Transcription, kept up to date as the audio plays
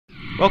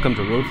Welcome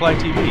to Roadfly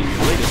TV,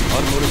 your latest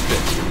automotive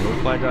fix from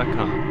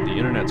Roadfly.com, the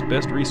internet's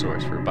best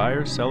resource for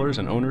buyers, sellers,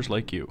 and owners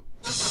like you.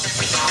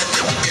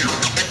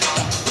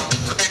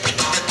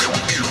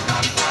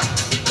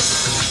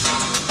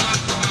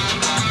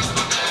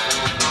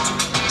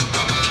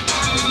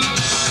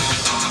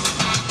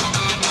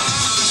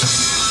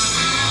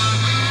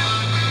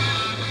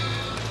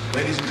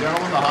 Ladies and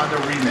gentlemen, the Honda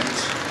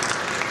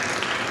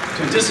REMIX.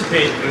 To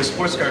anticipate what a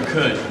sports car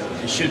could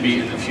and should be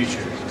in the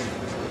future,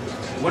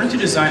 I wanted to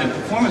design a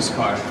performance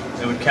car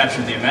that would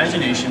capture the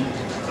imagination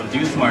of the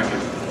youth market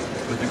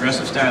with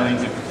aggressive styling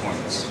and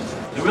performance.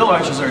 The wheel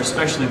arches are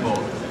especially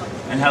bold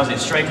and house a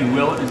striking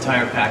wheel and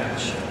tire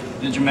package.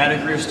 The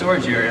dramatic rear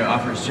storage area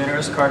offers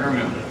generous cargo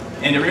room,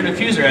 and the rear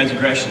diffuser adds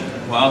aggression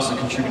while also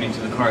contributing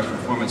to the car's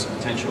performance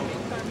potential.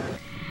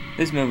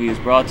 This movie is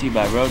brought to you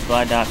by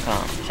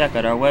Roadfly.com. Check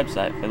out our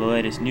website for the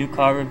latest new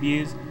car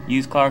reviews,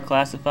 used car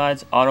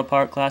classifieds, auto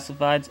part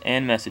classifieds,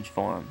 and message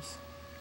forums.